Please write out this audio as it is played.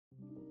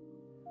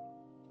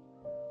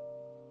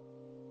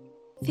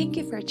Thank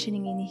you for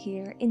tuning in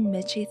here in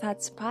Michi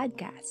Thoughts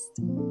Podcast.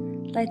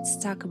 Let's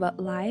talk about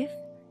life,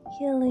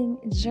 healing,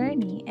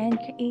 journey, and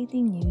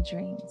creating new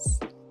dreams.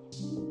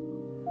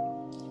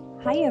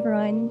 Hi,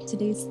 everyone.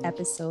 Today's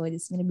episode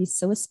is going to be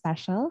so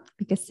special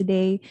because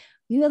today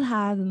we will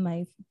have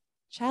my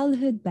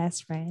childhood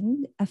best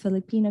friend, a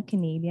Filipino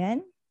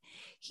Canadian.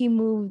 He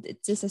moved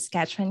to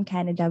Saskatchewan,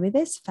 Canada with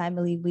his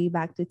family way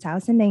back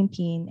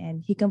 2019,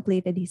 and he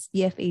completed his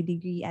BFA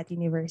degree at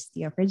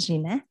University of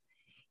Regina.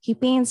 He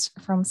paints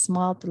from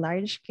small to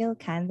large scale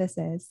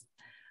canvases,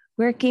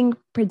 working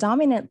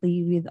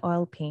predominantly with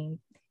oil paint.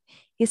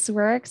 His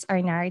works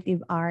are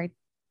narrative art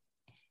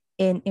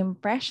in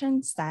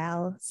impression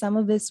style. Some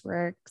of his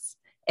works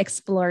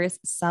explores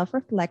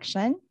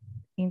self-reflection,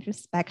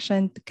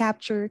 introspection to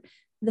capture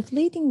the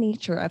fleeting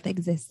nature of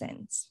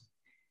existence.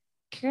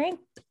 Current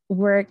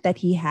work that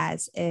he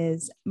has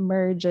is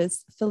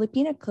merges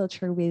Filipino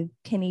culture with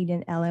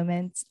Canadian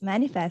elements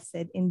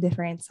manifested in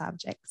different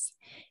subjects.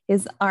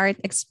 His art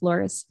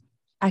explores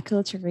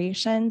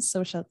acculturation,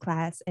 social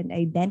class, and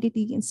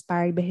identity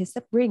inspired by his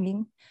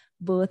upbringing,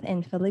 both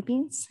in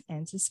Philippines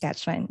and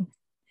Saskatchewan.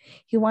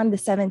 He won the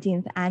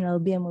 17th annual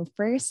BMO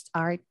First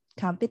Art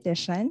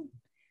Competition.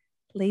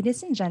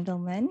 Ladies and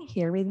gentlemen,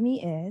 here with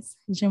me is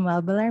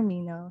Jamal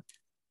Bellarmino,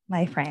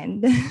 my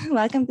friend.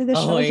 Welcome to the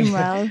Oh show, my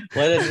God.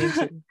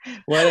 Jamal.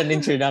 What an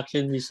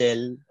introduction,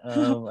 Michelle.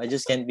 I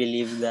just can't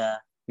believe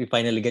that we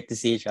finally get to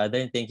see each other,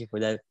 and thank you for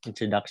that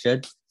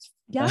introduction.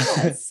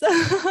 Yes.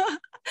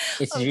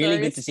 It's Of really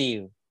good to course. see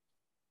you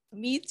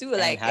Me too.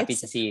 and happy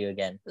to see you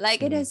again. It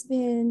Mhm. has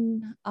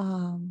been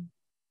 10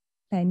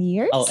 Oh,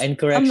 years. and I'm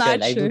correction,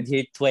 not I sure. moved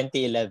here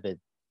 2011,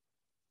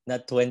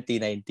 not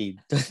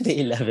 2019.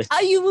 2011.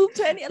 Ah, you moved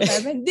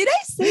 2011. Did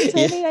I say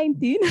Yeah,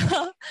 2019?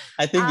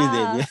 I think you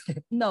did. ah, Yeah.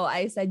 no,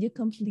 I said you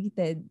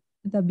completed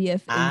the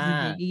BFA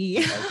Ah,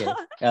 degree.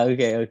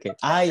 okay. Okay.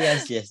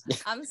 Yes, yes.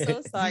 I'm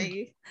so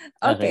sorry.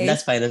 Okay, Okay.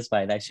 that's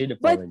fine. I should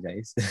But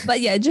apologize.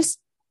 but yeah, just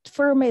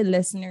for my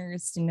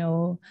listeners to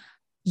know,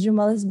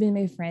 Jamal has been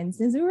my friend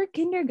since we were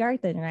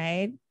kindergarten,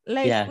 right?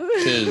 Like Yeah,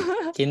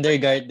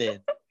 kindergarten.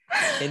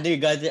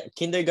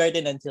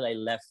 Kindergarten until I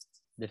left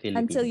the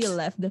until you Philippines.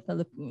 left the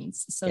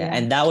Philippines. So Yeah, yeah.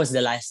 and that was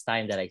the last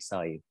time that I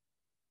saw you.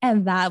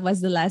 And that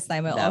was the last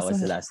time I That also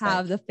was the last time.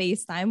 have the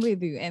FaceTime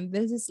with you. And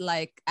this is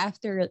like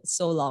after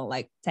so long,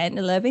 like 10,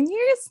 11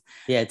 years.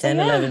 Yeah, So 10,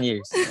 yeah, 11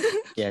 years.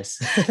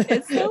 Yes.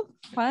 it's so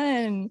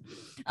fun.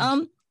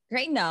 Um,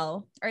 right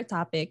now, our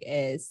topic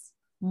is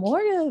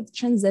more of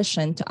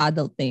transition to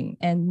adulting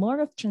and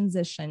more of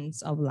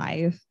transitions of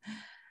life.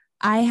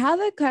 I have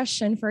a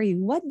question for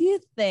you. What do you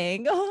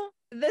think?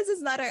 This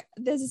is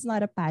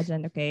not a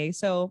pageant, okay?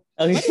 So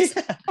what Okay. is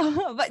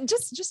but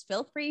just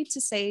feel free to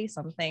say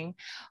something.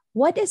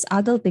 What is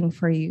adulting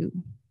for you?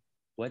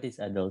 What is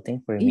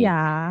adulting for me?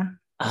 Yeah.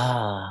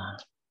 Ah,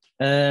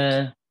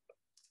 uh,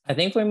 I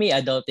think for me,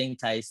 adulting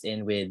ties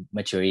in with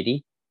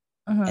maturity,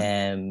 Uh-huh.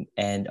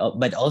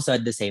 but also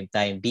at the same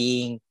time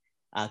being,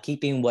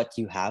 keeping what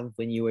you have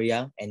when you were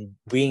young and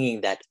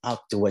bringing that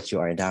up to what you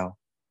are now.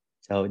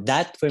 So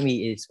that for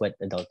me is what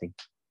adulting.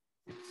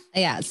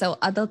 Yeah. So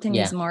adulting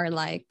is Yeah. more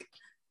like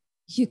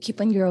you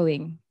keep on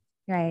growing,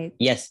 right?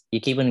 Yes, you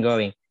keep on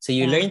growing. So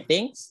you Yeah. learn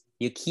things,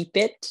 you keep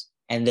it,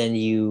 and then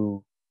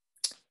you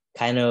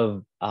kind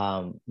of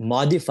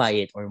modify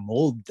it or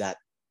mold that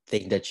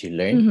thing that you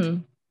learned Mm-hmm.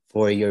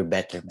 for your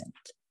betterment.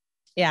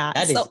 Yeah.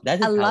 That is So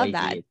that I is how love I see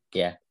that. it.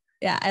 Yeah.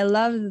 Yeah, I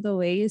love the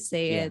way you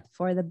say Yeah. it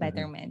for the Mm-hmm.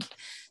 betterment.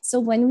 So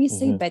when we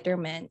say Mm-hmm.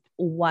 betterment,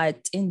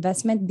 what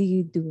investment do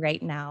you do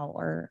right now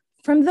or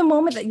from the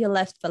moment that you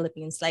left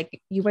Philippines,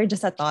 like you were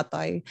just a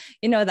totoy,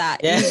 you know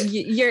that Yeah.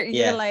 you're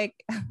Yeah. like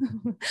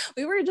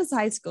we were just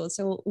high school.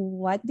 So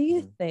what do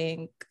you Mm-hmm.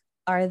 think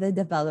are the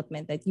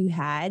development that you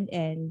had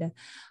and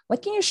what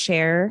can you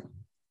share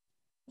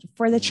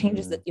for the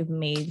changes Mm-hmm. that you've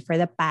made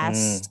for the Mm-hmm.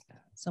 past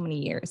so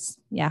many years?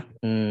 Yeah.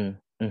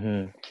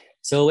 Mm-hmm.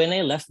 So when I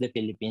left the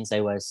Philippines,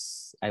 I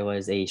was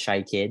a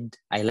shy kid.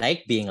 I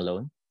like being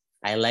alone.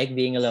 I like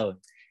being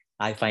alone.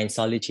 I find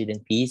solitude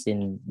and peace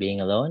in being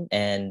alone.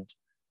 And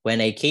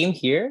when I came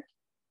here,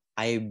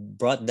 I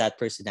brought that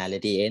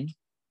personality in,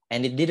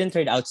 and it didn't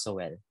turn out so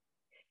well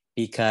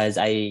because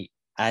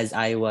as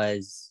I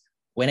was,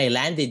 when I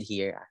landed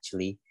here,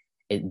 actually,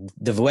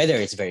 the weather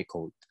is very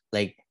cold.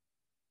 Like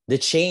the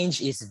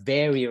change is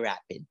very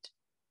rapid.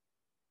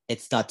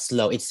 It's not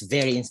slow. It's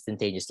very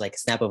instantaneous, like a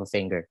snap of a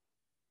finger.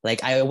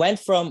 Like I went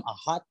from a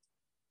hot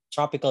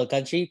tropical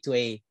country to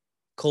a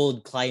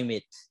cold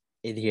climate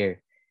in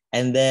here,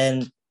 and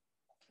then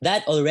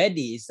that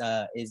already is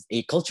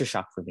a culture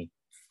shock for me.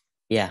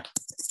 Yeah.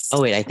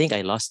 Oh wait, I think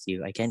I lost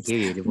you. I can't hear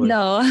you anymore.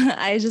 No,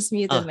 I just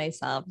muted Oh,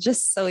 myself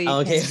just so you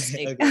okay, can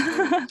speak.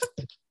 okay.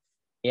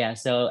 Yeah.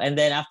 So and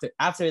then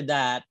after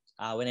that,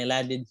 when I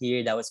landed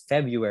here, that was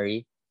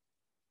February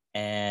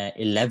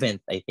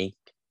 11th, I think.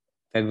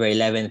 February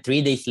 11th.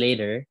 3 days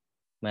later,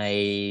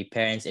 my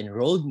parents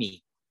enrolled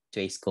me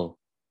to a school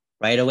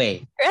right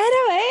away. Right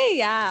away.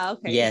 Yeah.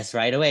 Okay. Yes,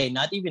 right away.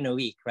 Not even a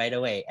week, right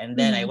away. And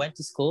then I Mhm. went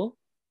to school.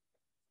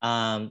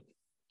 Um,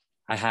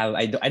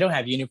 I don't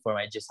have uniform.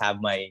 I just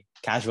have my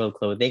casual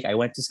clothing. I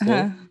went to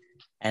Uh-huh. school,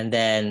 and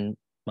then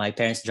my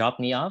parents dropped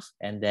me off,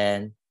 and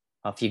then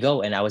off you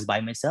go. And I was by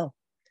myself.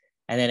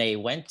 And then I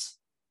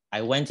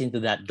went into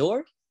that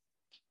door,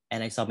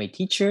 and I saw my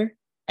teacher.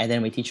 And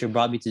then my teacher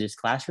brought me to this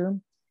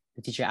classroom.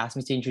 The teacher asked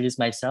me to introduce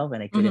myself,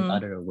 and I couldn't Mm-hmm.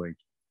 utter a word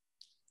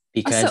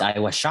because So I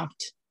was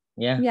shocked.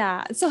 Yeah.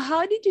 yeah. So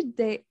how did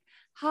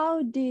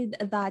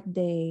that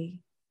day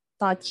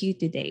taught you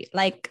today?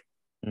 Like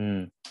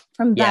Mm.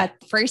 from Yeah.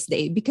 that first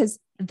day, because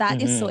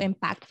that is so Mm-hmm.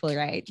 impactful,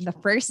 right? The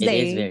first It is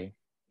day. very.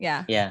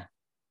 Yeah. Yeah.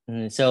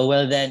 So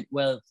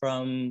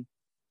from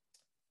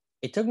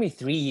it took me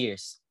 3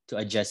 years to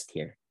adjust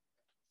here.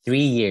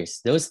 3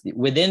 years.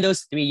 Within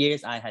those 3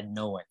 years, I had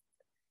no one.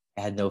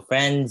 I had no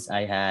friends.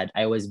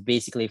 I was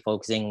basically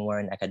focusing more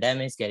on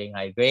academics, getting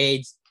high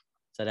grades,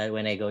 so that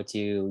when I go to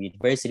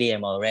university,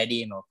 I'm all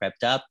ready, I'm all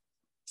prepped up.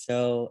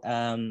 So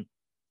um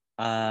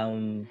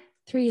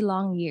 3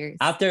 long years.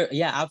 after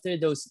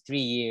those 3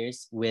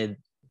 years with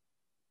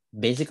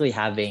basically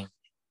having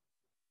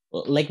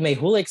like my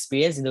whole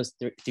experience in those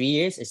 3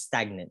 years is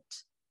stagnant.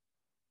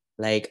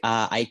 Like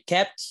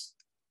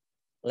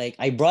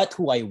I brought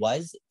who I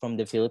was from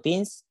the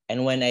Philippines,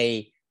 and when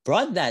I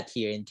brought that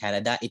here in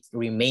Canada, it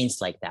remains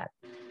like that.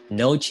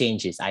 No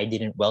changes. I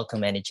didn't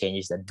welcome any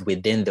changes that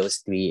within those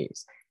 3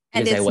 years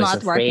And because I it's was not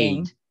afraid.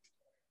 working.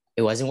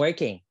 It wasn't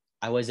working.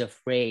 I was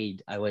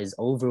afraid. I was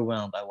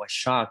overwhelmed. I was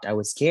shocked. I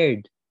was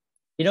scared.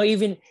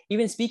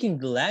 Even speaking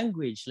the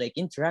language, like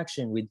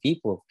interaction with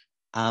people,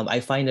 I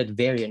find that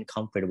very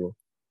uncomfortable.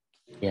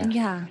 Yeah.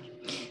 Yeah.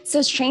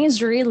 So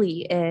change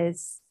really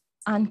is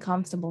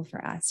uncomfortable for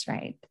us,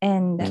 right?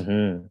 And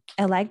Mm-hmm.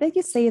 I like that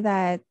you say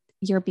that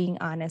you're being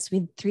honest.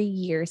 With 3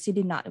 years, you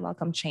did not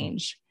welcome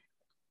change.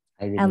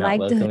 I did I not like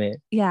welcome to, it.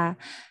 yeah.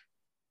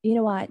 You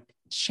know what?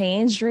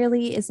 Change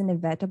really is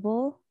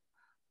inevitable.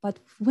 But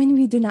when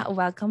we do not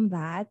welcome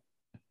that,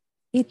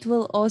 it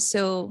will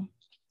also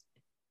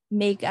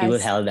make It will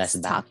us hold us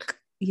back. stuck.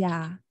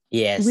 Yeah. We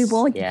Yes.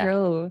 won't Yeah.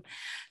 grow. You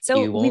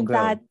So won't with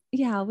that, grow.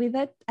 yeah, with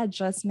that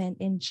adjustment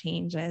and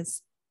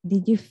changes,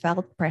 did you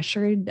felt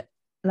pressured?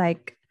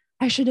 Like,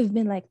 I should have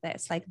been like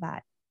this, like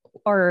that?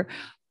 Or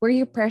were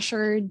you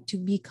pressured to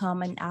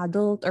become an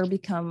adult or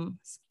become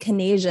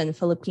Canadian,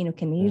 Filipino Mm-hmm.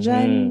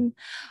 Canadian?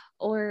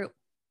 Or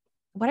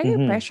what are you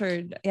Mm-hmm.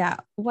 pressured? Yeah.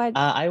 What?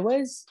 I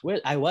was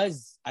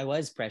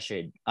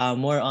pressured.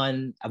 More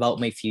on about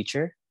my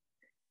future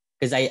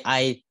because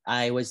I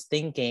was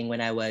thinking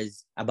when I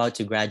was about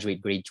to graduate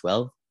grade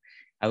 12,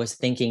 I was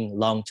thinking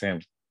long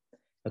term.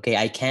 Okay,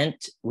 I can't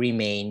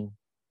remain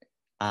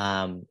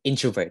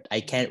introvert. I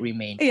can't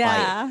remain quiet.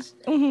 Yeah.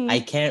 I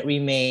Mhm. can't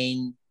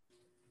remain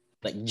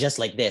like just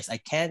like this. I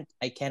cannot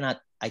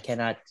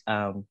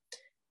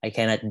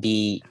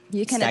be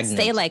You cannot stay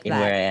stagnant like in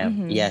where that. I am.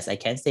 Mhm. Yes, I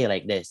can't stay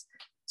like this.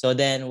 So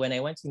then when I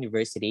went to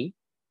university,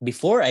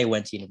 before I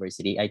went to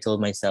university, I told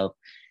myself,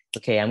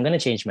 okay, I'm gonna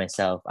change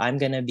myself. I'm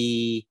gonna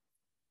be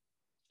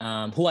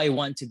who I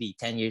want to be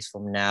 10 years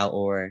from now,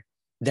 or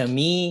the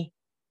me,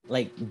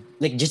 like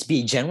just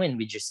be genuine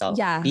with yourself.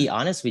 Yeah. Be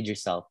honest with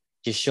yourself.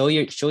 Just show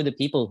the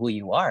people who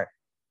you are,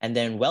 and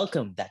then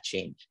welcome that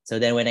change. So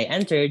then when I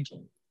entered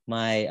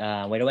when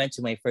I went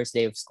to my first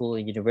day of school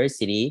in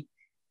university,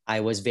 I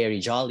was very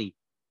jolly.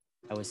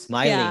 I was Yeah.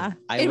 smiling.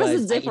 It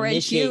was a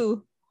different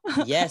you.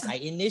 Yes, I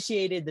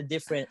initiated the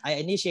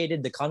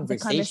The conversation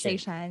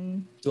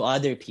conversation. to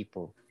other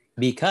people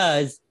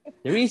because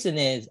the reason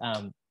is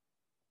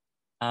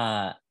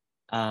uh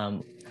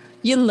um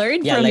You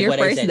learned yeah, from like your what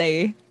I first said.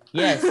 day.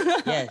 Yes,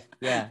 yes,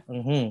 yeah.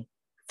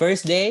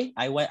 First day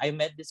I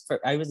met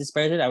I was this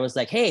person. I was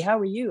like, hey, how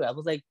are you? I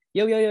was like,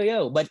 yo, yo, yo,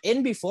 yo. But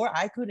in before,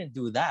 I couldn't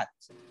do that.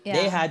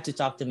 They Yeah. had to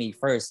talk to me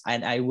first,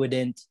 and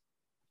Initiate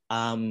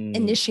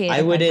I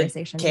a wouldn't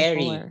conversation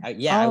carry before.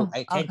 Oh,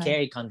 I can't okay.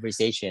 carry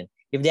conversation.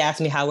 If they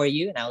ask me how are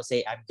you, and I'll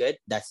say I'm good,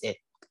 that's it.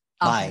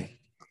 Bye. Okay.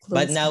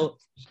 But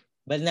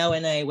Close. now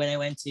when I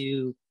went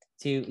to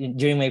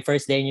during my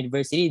first day in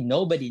university,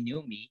 nobody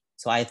knew me.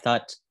 So I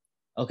thought,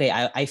 okay,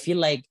 I feel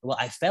like, well,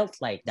 I felt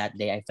like that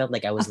day, I felt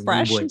like I A was a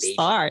fresh newborn baby.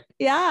 start.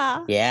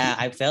 Yeah. Yeah,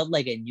 I felt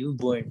like a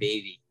newborn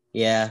baby.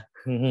 Yeah.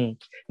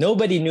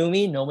 Nobody knew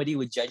me, nobody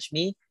would judge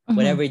me. Mhm.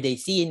 Whatever they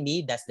see in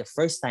me, that's the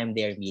first time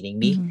they're meeting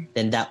me. Mhm.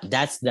 Then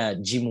that's the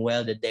Jim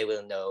Well that they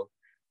will know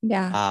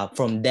Yeah.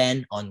 from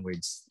then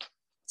onwards.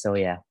 So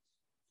yeah.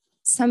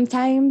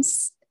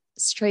 Sometimes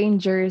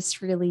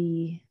strangers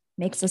really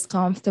makes us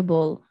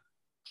comfortable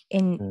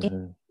in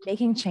Mm-hmm.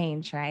 making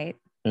change, right?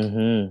 Mm-hmm.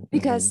 Mm-hmm.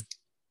 Because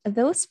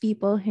those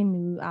people who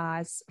knew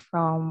us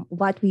from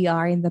what we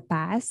are in the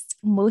past,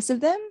 most of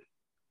them,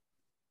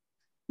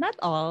 not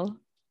all,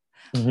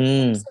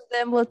 Mm-hmm. most of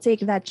them will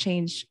take that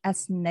change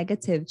as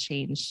negative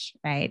change,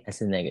 right?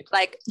 That's a negative.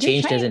 Like you're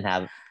Change trying, doesn't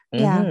have.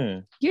 yeah, Mm-hmm.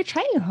 you're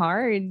trying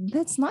hard.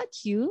 That's not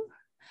you.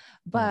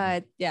 Mm-hmm.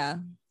 But yeah.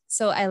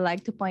 So I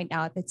like to point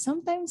out that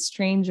sometimes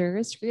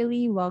strangers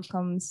really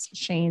welcomes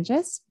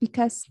changes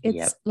because it's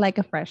Yep. like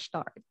a fresh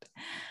start.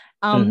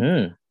 Um,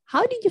 Mm-hmm.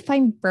 how did you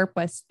find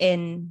purpose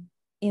in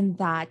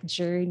that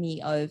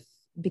journey of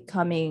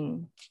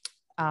becoming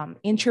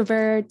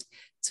introvert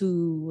to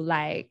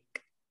like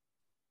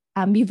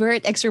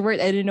ambivert, extrovert.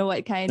 I don't know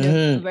what kind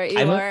of where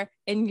you are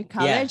in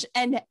college,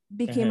 and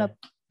became a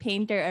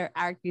painter or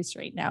artist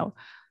right now.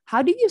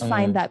 How did you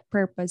find that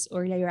purpose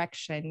or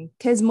direction?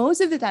 Because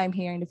most of the time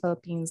here in the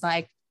Philippines,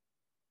 like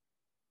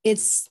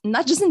it's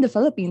not just in the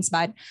Philippines,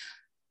 but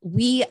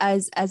we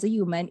as a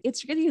human,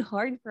 it's really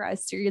hard for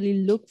us to really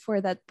look for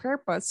that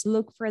purpose,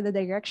 look for the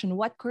direction.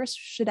 What course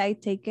should I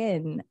take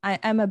in?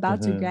 I'm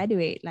about to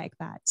graduate, like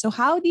that. So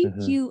how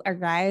did you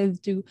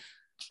arrive to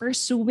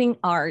pursuing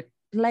art?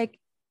 Like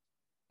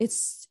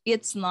it's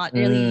not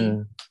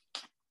really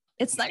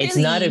it's not it's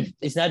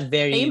really not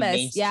very famous.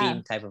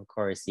 mainstream type of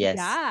course. Yes.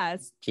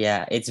 Yes.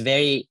 Yeah, it's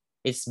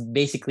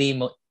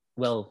basically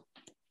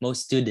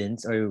most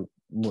students or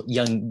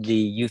young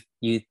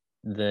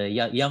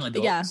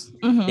adults,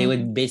 they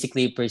would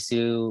basically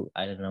pursue,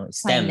 I don't know,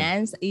 STEM.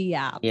 Finance.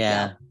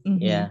 Yeah.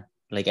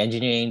 Like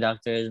engineering,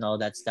 doctors, and all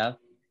that stuff.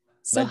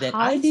 So but then how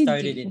I did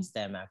started you... in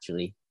STEM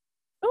actually.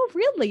 Oh,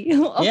 really?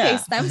 Okay, Yeah.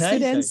 STEM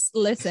students,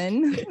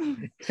 listen.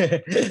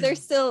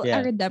 There's still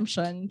a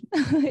redemption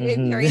if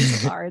you're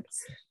into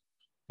arts.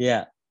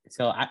 Yeah.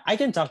 So I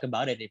can talk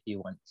about it if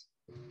you want.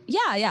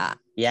 Yeah.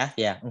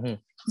 So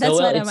That's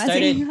what I'm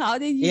started, asking. How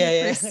did you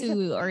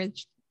pursue or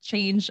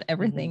change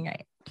everything,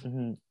 right?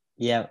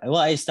 Yeah.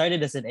 Well, I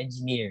started as an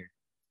engineer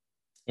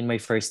in my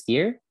first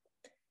year.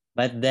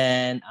 But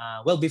then,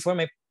 before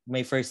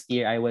my first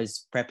year, I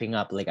was prepping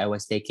up. Like I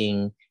was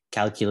taking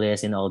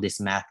calculus and all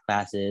these math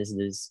classes,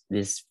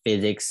 this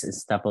physics and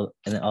stuff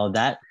and all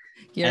that.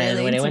 You're and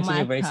really when I into went to math,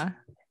 university, huh?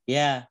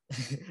 yeah,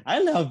 I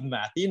love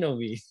math. You know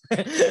me.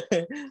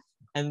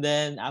 And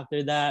then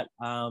after that,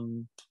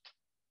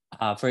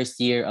 first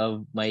year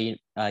of my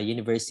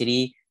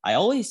university, I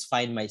always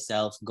find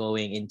myself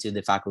going into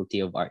the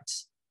Faculty of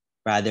Arts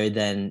rather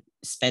than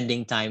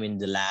spending time in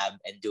the lab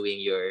and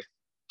doing your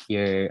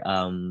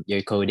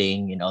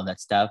coding and all that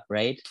stuff,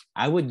 right?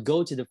 I would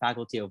go to the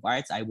Faculty of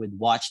Arts. I would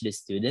watch the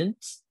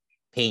students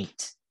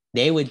paint.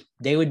 They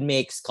would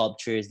make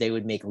sculptures. They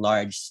would make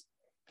large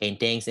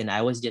paintings, and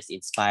I was just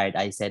inspired.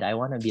 I said, I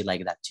want to be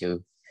like that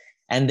too.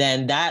 And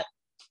then that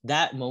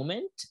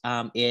moment,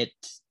 it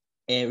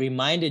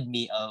reminded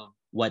me of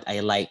what I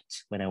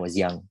liked when I was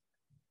young,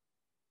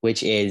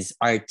 which is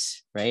art,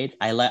 right?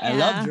 I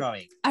love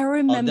drawing. I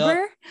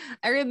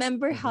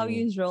remember how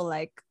you draw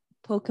like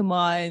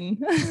Pokemon.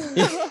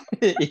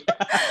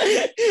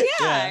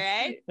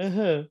 Right?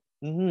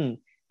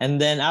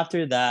 And then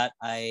after that,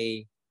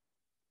 I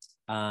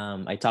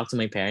talked to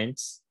my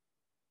parents,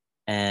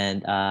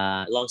 and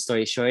long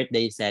story short,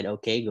 they said,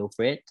 okay, go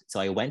for it. So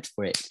I went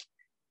for it.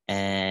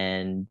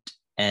 And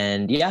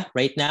yeah,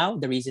 right now,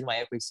 the reason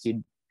why I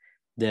pursued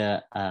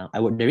the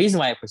reason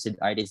why I pursued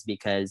art is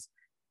because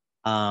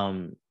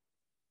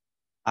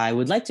I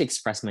would like to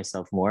express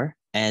myself more,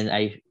 and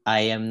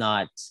I'm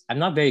not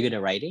very good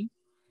at writing.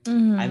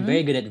 I'm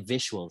very good at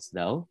visuals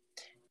though,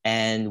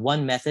 and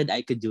one method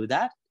I could do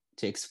that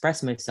to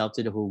express myself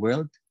to the whole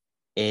world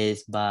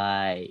is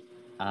by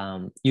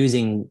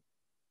using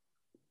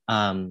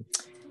painting,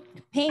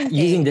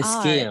 using the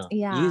art. skill,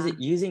 Yeah.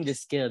 using the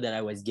skill that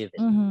I was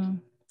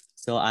given.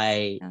 So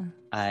I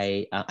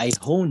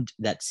honed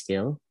that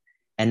skill,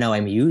 and now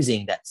I'm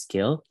using that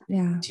skill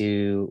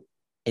to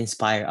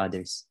inspire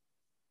others.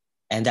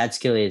 And that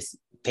skill is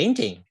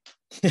painting.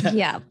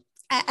 Yeah.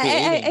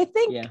 I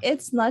think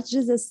it's not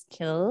just a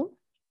skill,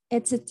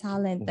 it's a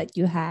talent that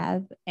you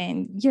have,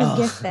 and you're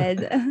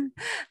gifted.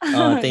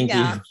 Thank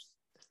you.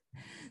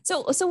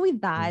 So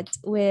with that,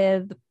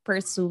 with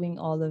pursuing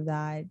all of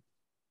that,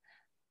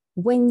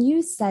 when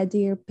you said to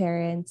your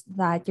parents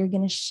that you're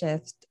gonna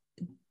shift,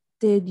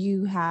 did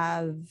you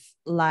have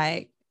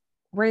like,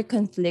 were you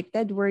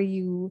conflicted? Were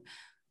you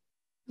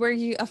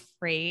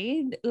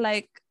afraid?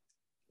 Like,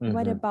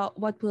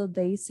 what will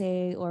they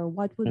say, or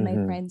what would my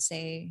friends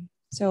say?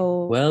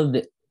 So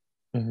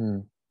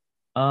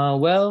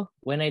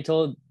when I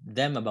told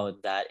them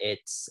about that,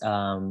 it's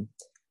the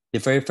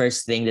very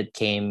first thing that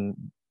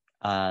came,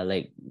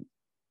 like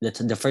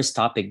the first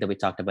topic that we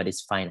talked about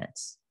is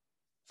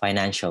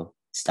financial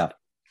stuff,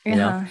 you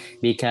know,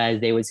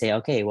 because they would say,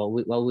 okay, well,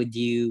 where would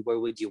you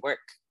work?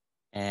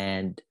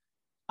 And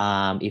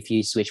if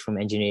you switch from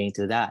engineering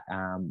to that,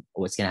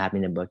 what's going to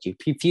happen about your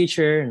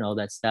future and all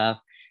that stuff.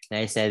 And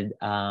I said,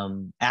 I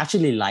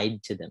actually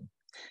lied to them.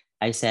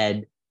 I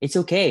said, it's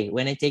okay.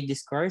 When I take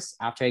this course,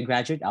 after I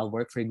graduate, I'll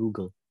work for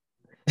Google.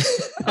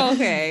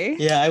 Okay.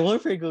 Yeah, I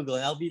work for Google,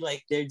 and I'll be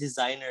like their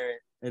designer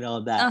and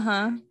all that.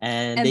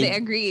 And they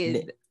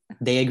agreed.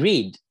 They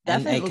agreed.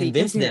 Definitely, and I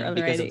convinced them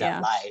because of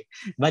that lie.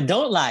 But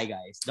don't lie,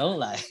 guys. Don't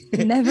lie.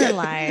 Never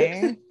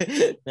lie.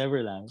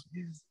 Never lie.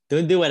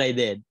 Don't do what I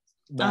did.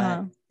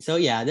 But so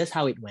yeah, that's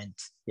how it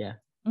went. Yeah.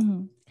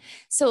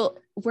 So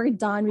we're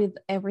done with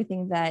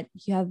everything that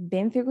you have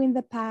been through in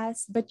the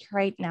past, but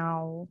right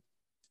now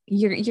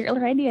you're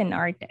already an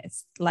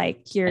artist.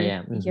 Like you're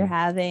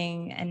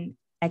having an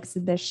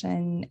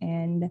exhibition,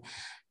 and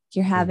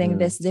you're having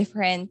this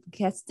different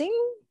guesting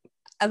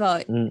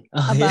about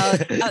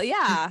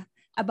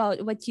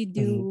what you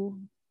do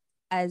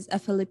as a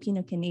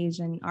Filipino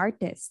Canadian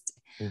artist.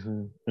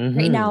 Mm-hmm. Right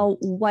Mm-hmm. now,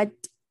 what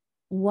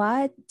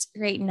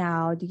right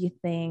now do you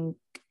think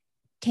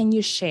can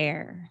you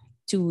share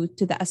to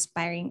the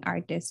aspiring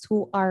artists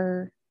who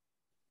are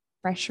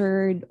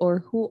pressured or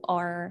who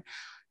are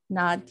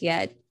not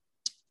yet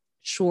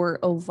sure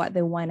of what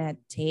they want to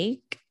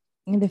take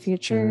in the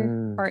future,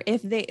 Mm-hmm. or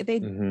if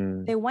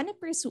Mm-hmm. they want to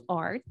pursue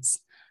arts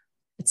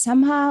but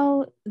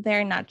somehow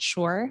they're not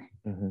sure,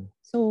 Mm-hmm.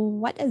 so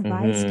what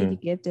advice could you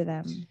Mm-hmm. give to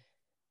them?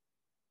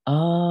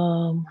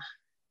 Um,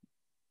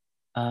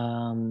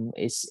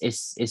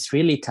 it's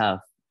really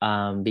tough.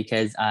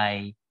 Because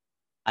I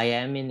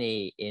am in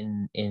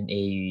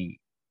a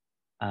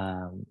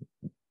um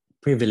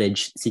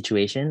privileged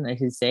situation, I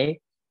should say,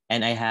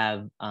 and I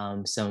have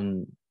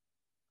some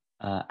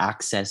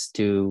access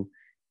to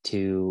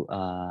to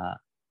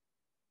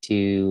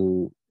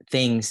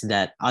things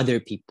that other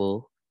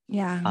people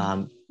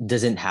Yeah.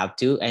 doesn't have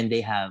to, and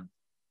they have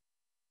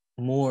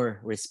more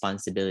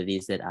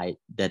responsibilities that I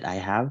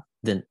have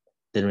than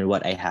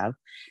what I have,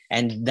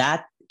 and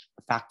that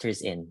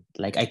factors in.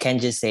 Like I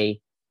can't just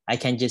say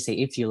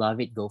if you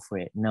love it, go for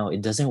it. No,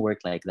 it doesn't work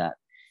like that.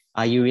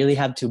 You really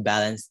have to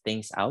balance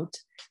things out.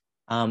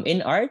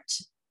 In art,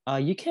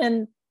 you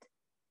can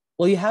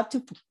well you have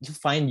to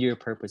find your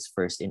purpose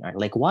first in art.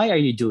 Like, why are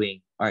you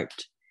doing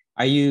art?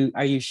 Are you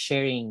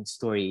sharing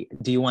story?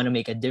 Do you want to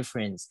make a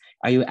difference?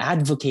 Are you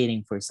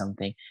advocating for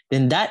something?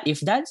 Then that if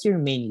that's your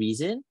main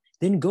reason,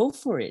 then go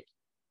for it.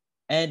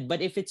 And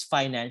but if it's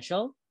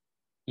financial,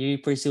 you're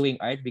pursuing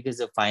art because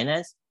of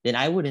finance, then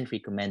I wouldn't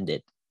recommend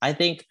it. I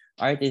think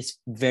art is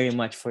very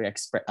much for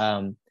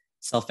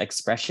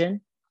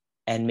self-expression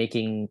and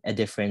making a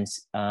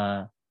difference,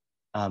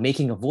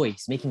 making a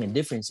voice, making a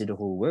difference to the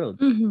whole world,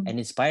 Mhm. and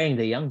inspiring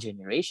the young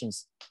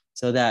generations,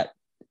 so that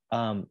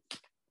um,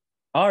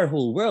 our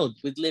whole world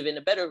would live in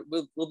a better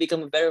will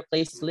become a better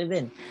place to live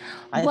in.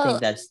 I think Well,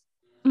 that's.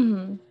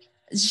 mhm.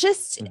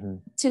 Just Mm-hmm.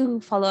 to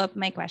follow up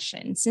my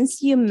question, since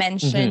you Mm-hmm.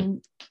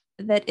 mentioned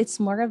that it's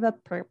more of a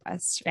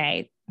purpose,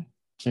 right?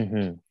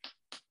 Mm-hmm.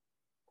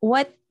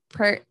 What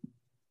per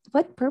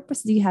what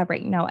purpose do you have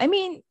right now? I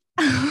mean,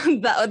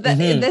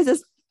 Mm-hmm. this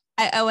is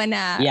I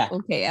wanna Yeah.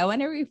 okay, I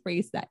wanna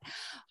rephrase that.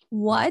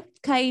 What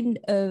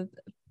kind of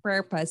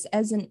purpose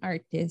as an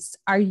artist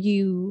are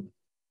you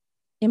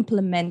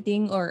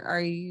implementing or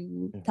are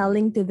you Mm-hmm.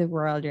 telling to the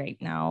world right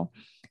now?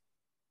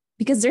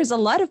 Because there's a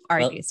lot of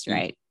Well, artists,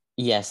 right?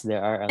 yes, there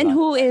are a And lot of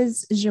who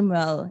is artists.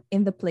 Jumel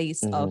in the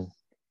place Mm-hmm.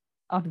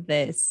 of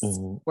this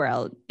Mm-hmm.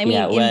 world? I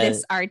Yeah. mean, in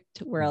this art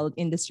world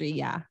industry,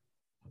 yeah.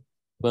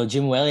 Well,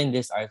 Jim Well in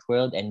this art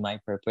world, and my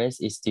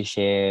purpose is to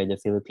share the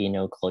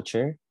Filipino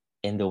culture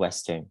in the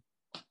Western,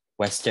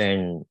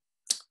 Western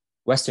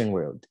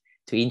world,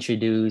 to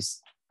introduce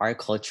our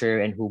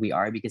culture and who we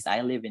are, because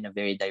I live in a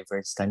very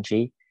diverse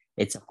country.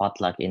 It's a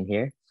potluck in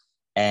here,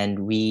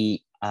 and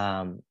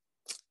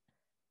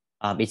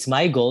it's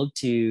my goal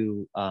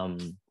to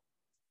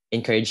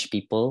encourage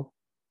people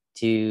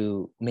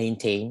to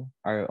maintain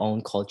our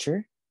own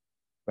culture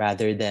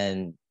rather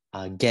than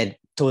get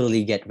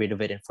rid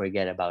of it and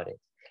forget about it.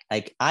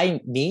 Like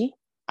I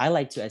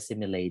like to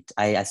assimilate.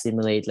 I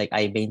assimilate, like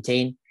I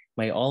maintain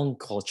my own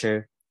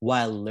culture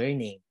while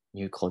learning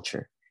new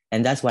culture.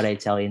 And that's what I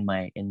tell in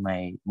my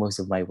most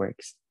of my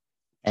works.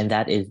 And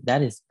that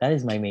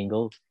is my main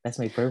goal. That's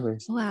my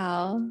purpose.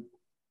 Wow.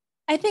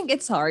 I think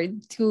it's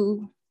hard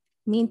to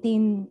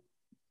maintain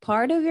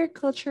part of your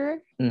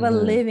culture while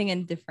Mm-hmm. living in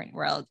a different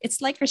world.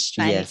 It's like Yes.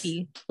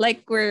 Christianity.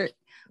 Like we're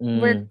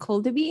Mm,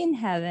 called to be in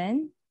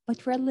heaven,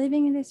 but we're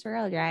living in this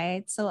world,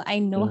 right? So I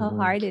know how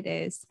mm-hmm. hard it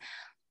is.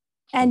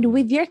 And Mm-hmm.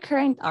 with your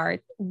current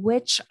art,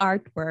 which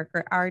artwork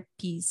or art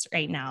piece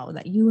right now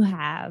that you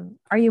have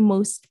are you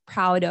most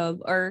proud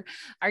of? Or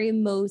are you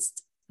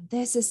most,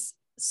 this is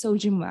so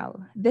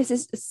Jimwell, this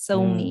is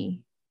so Mm.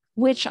 me?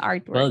 Which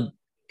artwork Well,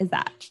 is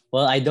that?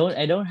 I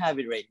don't have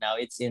it right now.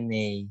 It's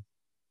in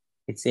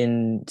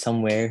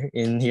somewhere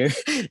in here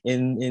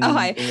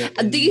Okay.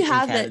 Do you in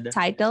have the Canada.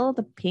 title,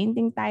 the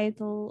painting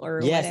title,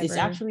 or Yes, it's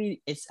whatever?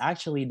 actually it's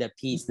actually the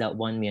piece that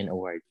won me an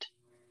award.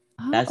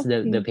 Oh, That's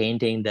the okay.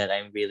 painting that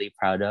I'm really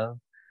proud of.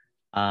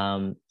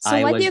 So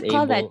I what do you was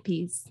call that able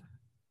piece?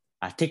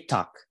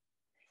 TikTok,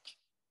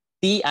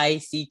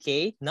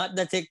 TICK, not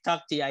the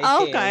TikTok TIK.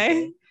 Okay.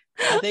 Okay,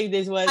 I think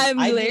this was I'm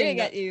I didn't glaring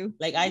know. at you.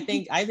 Like I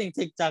think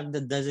TikTok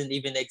that doesn't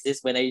even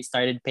exist when I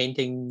started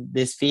painting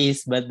this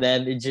piece, but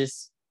then it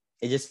just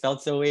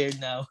felt so weird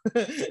now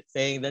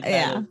saying the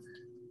Yeah. title.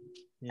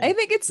 Yeah. I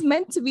think it's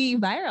meant to be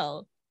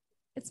viral.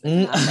 It's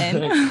meant to Mm.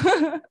 happen.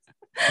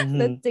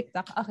 The Mhm.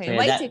 TikTok. So Okay, yeah,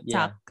 why that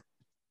TikTok?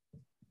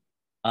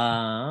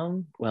 yeah.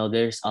 Well,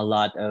 there's a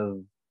lot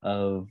of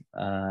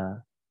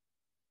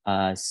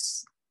I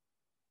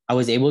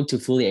was able to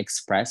fully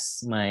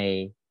express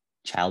my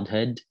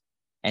childhood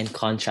and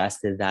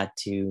contrasted that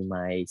to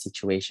my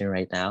situation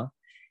right now.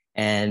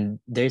 And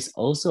there's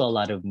also a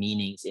lot of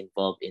meanings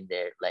involved in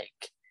there. Like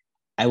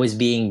I was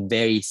being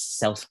very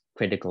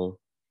self-critical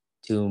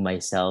to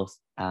myself.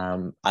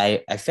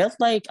 I felt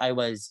like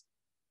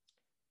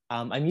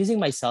I'm using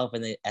myself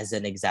as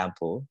an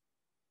example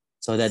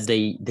so that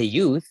the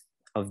youth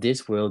of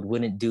this world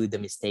wouldn't do the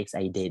mistakes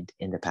I did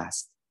in the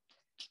past.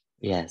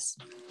 Yes.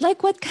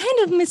 Like, what kind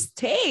of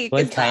mistake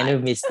What is kind that?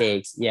 of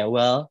mistakes? Yeah,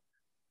 well,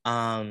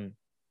 um,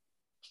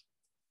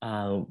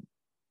 um,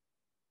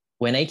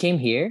 when I came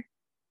here,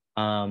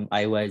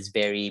 I was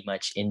very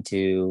much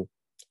into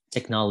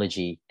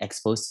technology,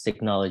 exposed to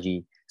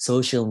technology,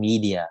 social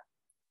media.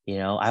 You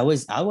know, I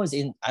was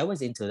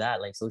into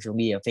that, like social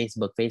media,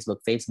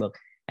 Facebook,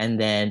 and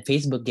then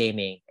Facebook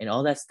gaming and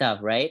all that stuff,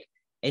 right?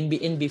 And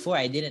before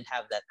I didn't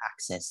have that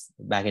access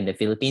back in the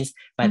Philippines,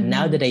 but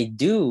now Mm-hmm. that I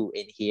do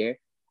in here,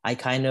 I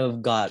kind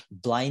of got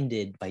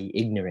blinded by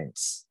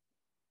ignorance,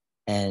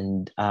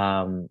 and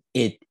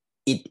it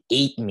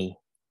ate me,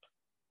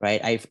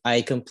 right?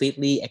 I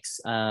completely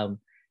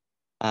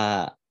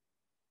uh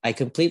I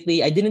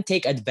didn't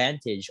take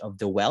advantage of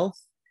the wealth,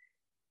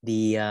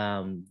 the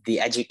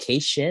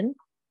education,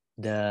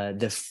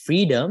 the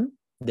freedom,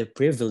 the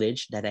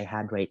privilege that I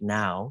had right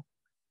now.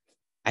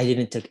 I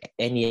didn't take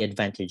any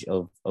advantage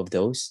of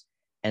those.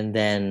 And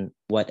then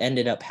what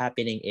ended up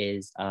happening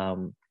is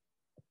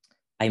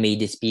I made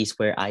this piece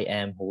where I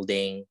am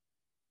holding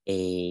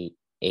a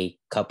a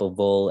cup of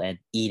bowl and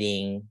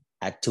eating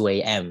at 2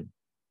 a.m.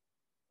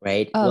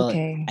 Right. Well,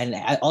 Okay. and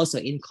I also,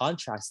 in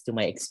contrast to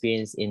my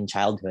experience in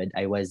childhood,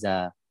 I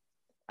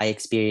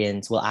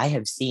experienced, well, I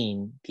have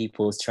seen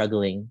people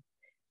struggling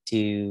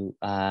to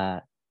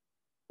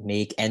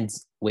make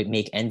ends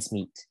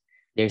meet.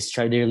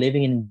 They're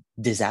living in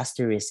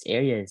disastrous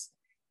areas.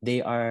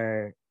 They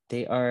are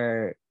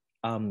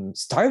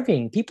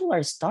starving. People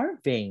are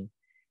starving,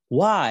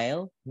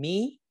 while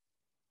me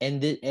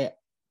and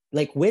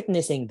like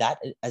witnessing that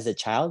as a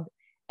child,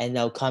 and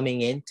now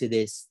coming into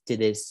this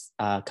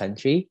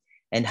country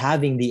and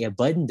having the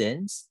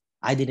abundance,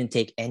 I didn't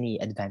take any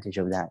advantage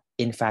of that.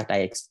 In fact, I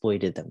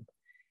exploited them.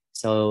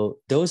 So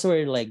those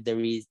were like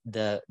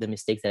the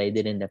mistakes that I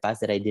did in the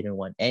past that I didn't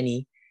want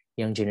any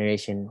young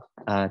generation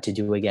to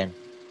do again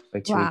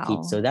or to repeat.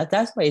 Wow. So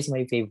that's why it's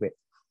my favorite.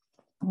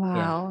 Yeah.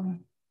 Wow.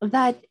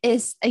 That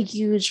is a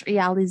huge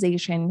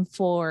realization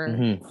for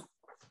Mm-hmm.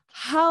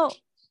 how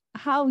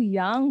how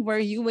young were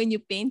you when you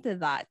painted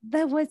that?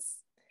 That was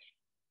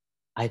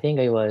I think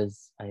I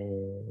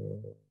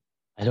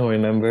don't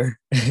remember.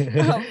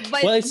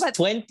 but Well, it's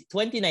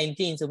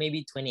 2019, so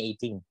maybe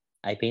 2018.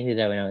 I painted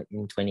that when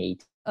in 2018.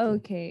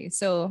 okay.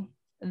 So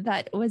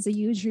that was a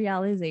huge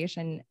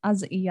realization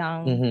as a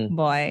young Mm-hmm.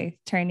 boy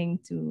turning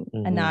to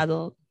an Mm-hmm.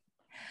 adult.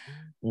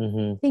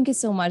 Mm-hmm. Thank you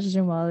so much,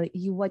 Jamal.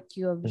 What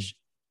you have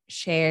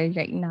shared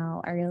right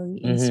now are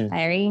really Mm-hmm.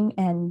 inspiring.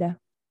 And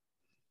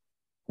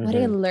what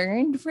I Mm-hmm.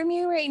 learned from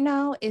you right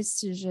now is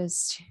to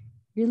just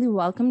really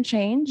welcome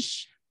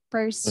change,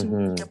 pursue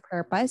Mm-hmm. your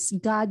purpose.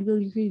 God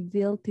will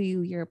reveal to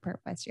you your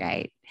purpose,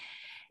 right?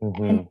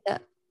 And Mm-hmm.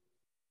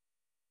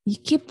 you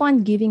keep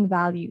on giving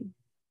value.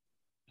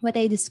 What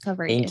I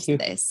discovered Thank is you.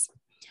 this: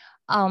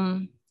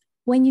 um,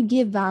 when you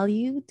give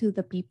value to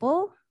the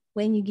people,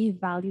 when you give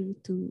value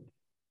to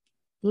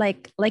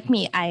like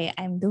me,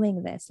 I'm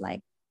doing this.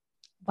 Like,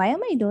 why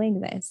am I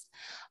doing this?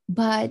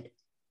 But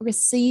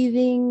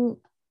receiving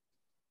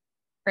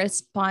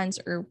response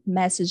or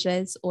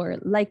messages, or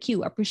like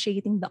you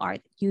appreciating the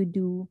art you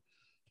do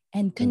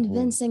and Mm-hmm.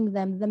 convincing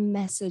them the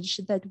message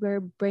that we're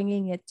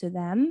bringing it to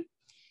them,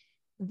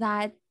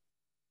 that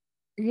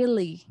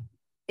really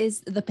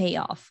is the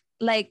payoff.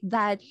 Like,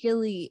 that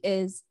really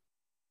is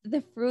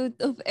the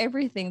fruit of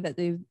everything that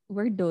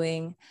we're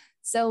doing.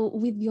 So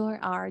with your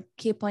art,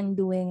 keep on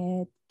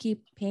doing it,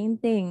 keep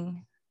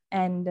painting,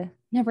 and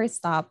never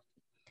stop,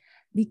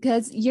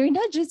 because you're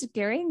not just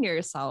carrying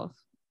yourself.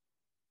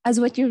 As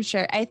what you've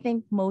shared, I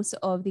think most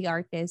of the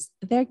artists,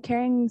 they're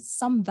carrying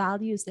some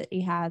values that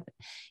they have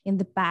in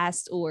the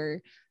past,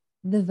 or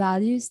the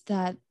values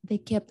that they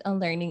kept on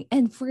learning.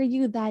 And for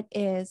you, that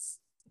is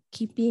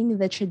keeping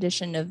the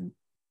tradition of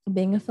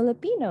being a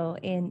Filipino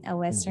in a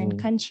Western Mm-hmm.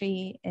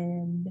 country.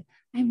 And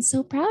I'm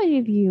so proud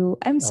of you.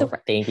 I'm so Oh,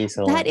 proud. thank you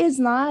so That much. is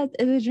not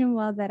the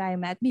Jimwell that I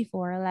met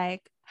before.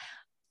 Like,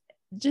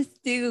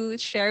 just to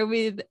share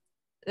with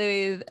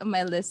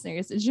my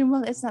listeners,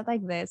 Jimwell is not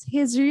like this.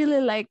 He's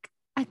really like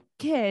a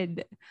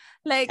kid.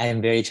 I Like,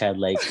 am very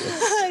childlike.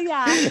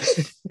 yeah.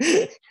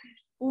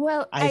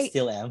 Well, I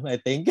still am, I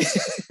think.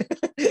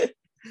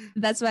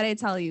 that's what I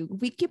tell you.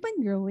 We keep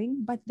on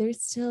growing, but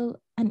there's still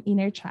an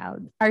inner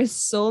child. Our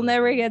soul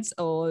never Mm-hmm. gets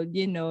old,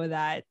 you know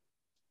that.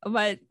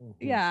 But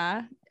Mm-hmm.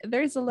 yeah,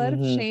 there's a lot of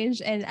Mm-hmm.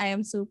 change, and I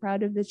am so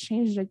proud of the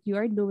change that you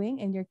are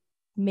doing and you're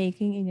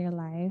making in your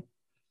life.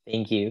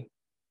 Thank you.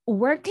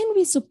 Where can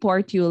we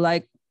support you?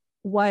 Like,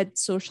 what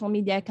social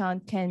media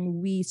account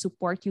can we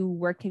support you?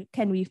 Where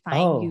can we find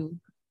Oh, you?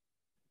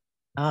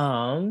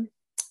 um,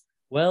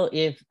 well,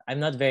 if I'm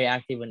not very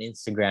active on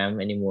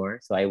Instagram anymore,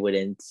 so I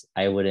wouldn't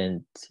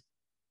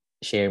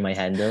share my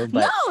handle,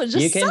 No, but you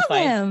just can tell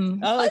find. them.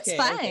 Oh, Oh, it's okay,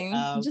 okay.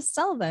 fine. Just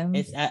tell them.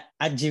 It's at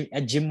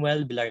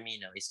Jimwell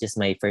Bilarmino. It's just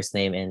my first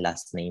name and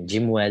last name,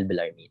 Jimwell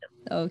Bilarmino.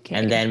 And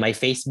Okay. then my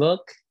Facebook,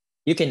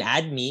 you can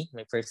add me,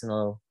 my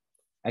personal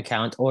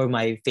account or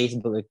my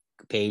Facebook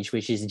page,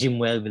 which is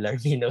Jimwell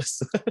Villarmino.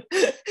 So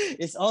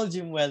it's all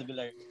Jimwell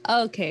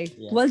Villarmino. Okay.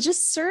 Yeah. Well,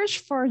 just search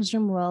for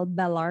Jimwell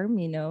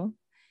Bellarmino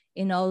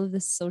in all of the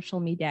social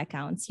media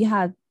accounts. You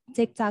have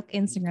TikTok,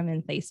 Instagram,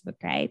 and Facebook,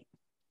 right?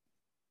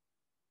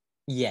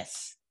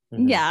 Yes.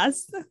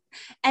 Yes.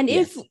 And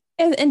Yes.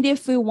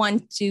 if we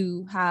want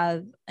to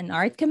have an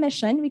art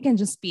commission, we can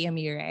just PM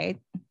you, right?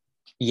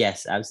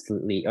 Yes,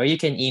 absolutely. Or you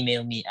can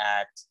email me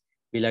at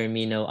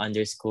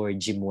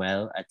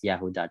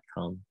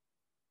Villarmino_Jimwell@yahoo.com.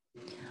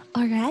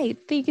 All right.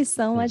 Thank you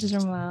so much,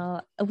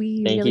 Jamal.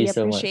 We Thank really you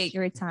so appreciate much.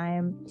 your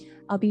time.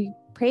 I'll be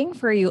praying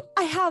for you.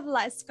 I have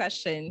last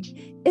question.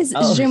 Is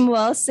Oh.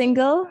 Jimwell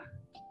single?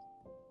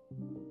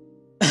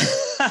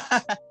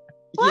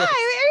 Why? Yes.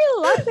 Why are you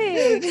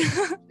laughing?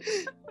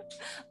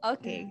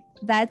 Okay,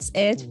 that's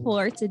it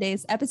for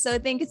today's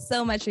episode. Thank you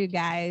so much, you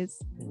guys.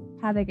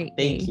 Have a great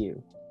day. Thank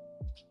you.